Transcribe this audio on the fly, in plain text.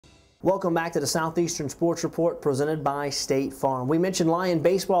Welcome back to the Southeastern Sports Report presented by State Farm. We mentioned Lion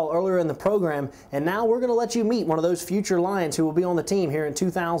baseball earlier in the program, and now we're going to let you meet one of those future Lions who will be on the team here in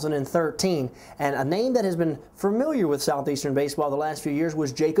 2013. And a name that has been familiar with Southeastern baseball the last few years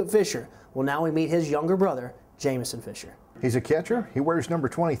was Jacob Fisher. Well, now we meet his younger brother, Jameson Fisher. He's a catcher. He wears number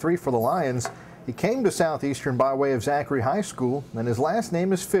 23 for the Lions. He came to Southeastern by way of Zachary High School, and his last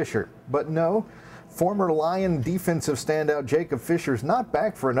name is Fisher. But no, former Lion defensive standout Jacob Fisher's not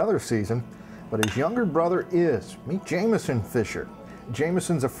back for another season, but his younger brother is. Meet Jameson Fisher.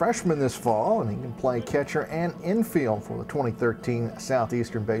 Jameson's a freshman this fall, and he can play catcher and infield for the 2013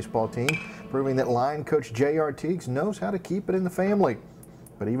 Southeastern baseball team, proving that Lion coach J.R. Teagues knows how to keep it in the family.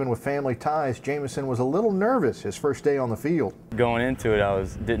 But even with family ties, Jameson was a little nervous his first day on the field. Going into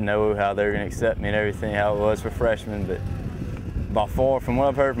it, didn't know how they were going to accept me and everything, how it was for freshmen, but by far, from what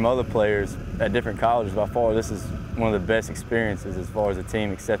I've heard from other players at different colleges, by far this is one of the best experiences as far as a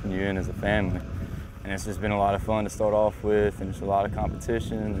team accepting you in as a family. And it's just been a lot of fun to start off with, and it's a lot of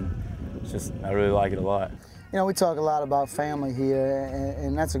competition, and it's just, I really like it a lot. You know, we talk a lot about family here,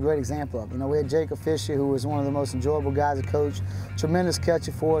 and that's a great example of it. You know, we had Jacob Fisher, who was one of the most enjoyable guys to coach, tremendous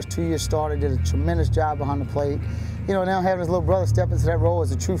catcher for us, 2 years starter, did a tremendous job behind the plate. You know, now having his little brother step into that role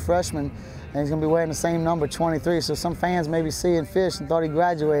as a true freshman, and he's going to be wearing the same number, 23, so some fans may be seeing Fish and thought he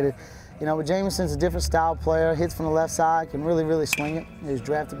graduated. You know, but Jameson's a different style player, hits from the left side, can really swing it. He was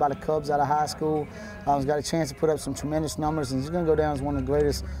drafted by the Cubs out of high school. He's got a chance to put up some tremendous numbers, and he's going to go down as one of the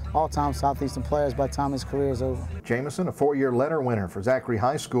greatest all-time Southeastern players by the time his career is over. Jameson, a 4-year letter winner for Zachary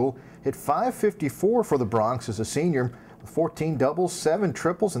High School, hit .554 for the Bronx as a senior, with 14 doubles, 7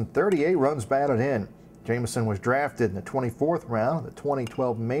 triples, and 38 runs batted in. Jameson was drafted in the 24th round of the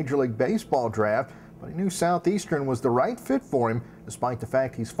 2012 Major League Baseball draft, but he knew Southeastern was the right fit for him, despite the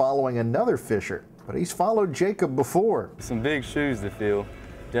fact he's following another Fisher. But he's followed Jacob before. Some big shoes to fill,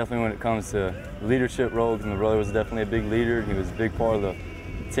 definitely when it comes to leadership roles, and my brother was definitely a big leader. He was a big part of the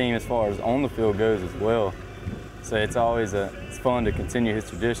team as far as on the field goes as well. So it's always it's fun to continue his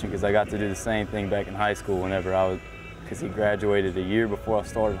tradition, because I got to do the same thing back in high school because he graduated a year before I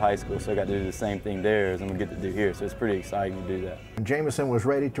started high school, so I got to do the same thing there as I'm going to get to do here, so it's pretty exciting to do that. When Jameson was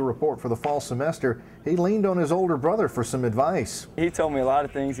ready to report for the fall semester, he leaned on his older brother for some advice. He told me a lot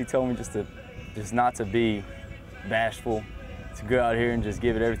of things. He told me just not to be bashful, to go out here and just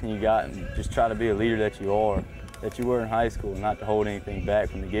give it everything you got, and just try to be a leader that you were in high school, and not to hold anything back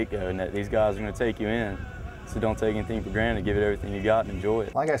from the get-go, and that these guys are going to take you in. So don't take anything for granted, give it everything you got and enjoy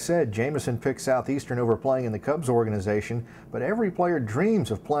it. Like I said, Jameson picked Southeastern over playing in the Cubs organization, but every player dreams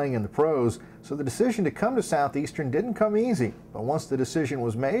of playing in the pros, so the decision to come to Southeastern didn't come easy. But once the decision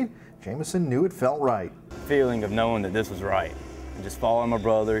was made, Jameson knew it felt right. Feeling of knowing that this was right, and just following my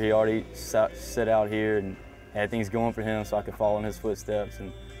brother. He already set out here and had things going for him, so I could follow in his footsteps,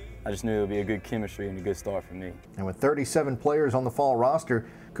 and I just knew it would be a good chemistry and a good start for me. And with 37 players on the fall roster,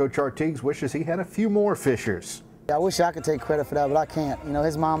 Coach Teagues wishes he had a few more Fishers. I wish I could take credit for that, but I can't. You know,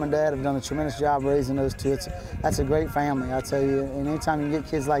 his mom and dad have done a tremendous job raising those two. That's a great family, I tell you. And anytime you get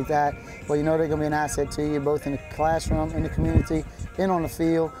kids like that, well, you know they're going to be an asset to you, both in the classroom, in the community, and on the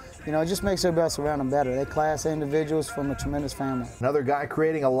field. You know, it just makes everybody else around them better. They're class individuals from a tremendous family. Another guy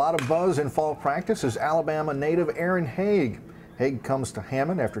creating a lot of buzz in fall practice is Alabama native Aaron Haig. Haig comes to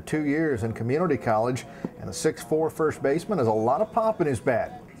Hammond after 2 years in community college, and the 6'4" first baseman has a lot of pop in his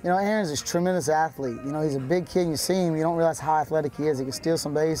bat. You know, Aaron's a tremendous athlete. You know, he's a big kid, and you see him, you don't realize how athletic he is. He can steal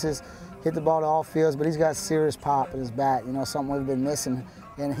some bases, hit the ball to all fields, but he's got serious pop in his bat, you know, something we've been missing.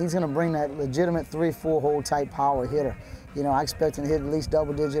 And he's going to bring that legitimate 3-4 hole type power hitter. You know, I expect him to hit at least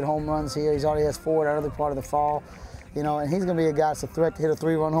double-digit home runs here. He's already has 4 at the early part of the fall. You know, and he's going to be a guy that's a threat to hit a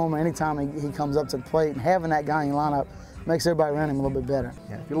 3-run homer anytime he comes up to the plate. And having that guy in your lineup makes everybody around him a little bit better.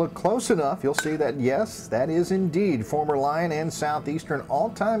 Yeah, if you look close enough, you'll see that, yes, that is indeed former Lion and Southeastern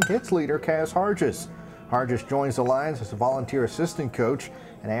all-time hits leader Cass Hargis. Hargis joins the Lions as a volunteer assistant coach,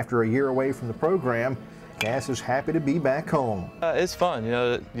 and after a year away from the program, Cass is happy to be back home. It's fun, you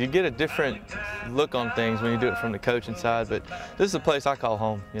know, you get a different look on things when you do it from the coaching side, but this is a place I call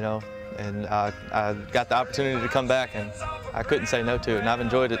home, you know, and I got the opportunity to come back, and I couldn't say no to it, and I've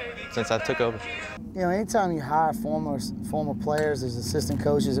enjoyed it since I took over. You know, anytime you hire former players as assistant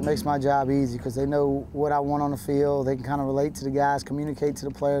coaches, it makes my job easy because they know what I want on the field. They can kind of relate to the guys, communicate to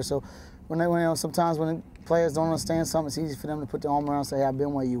the players. So sometimes when players don't understand something, it's easy for them to put their arm around and say, hey, I've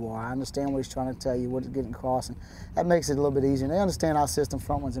been where you are. I understand what he's trying to tell you, what he's getting across. And that makes it a little bit easier. And they understand our system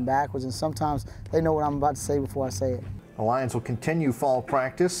frontwards and backwards, and sometimes they know what I'm about to say before I say it. The Lions will continue fall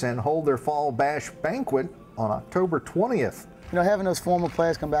practice and hold their fall bash banquet on October 20th. you know, having those former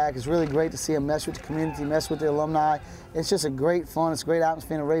players come back is really great to see them mesh with the community, mesh with the alumni. It's just a great fun, it's a great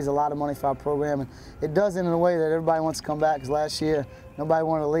atmosphere, and it raises a lot of money for our program. And it does it in a way that everybody wants to come back, because last year nobody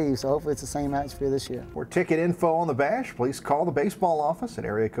wanted to leave, so hopefully it's the same atmosphere this year. For ticket info on the Bash, please call the baseball office at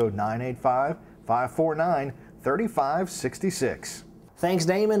area code 985-549-3566. Thanks,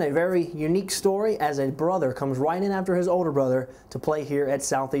 Damon. A very unique story as a brother comes right in after his older brother to play here at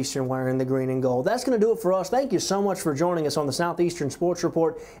Southeastern wearing the green and gold. That's going to do it for us. Thank you so much for joining us on the Southeastern Sports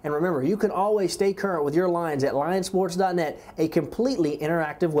Report. And remember, you can always stay current with your Lions at lionsports.net, a completely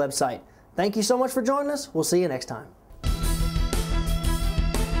interactive website. Thank you so much for joining us. We'll see you next time.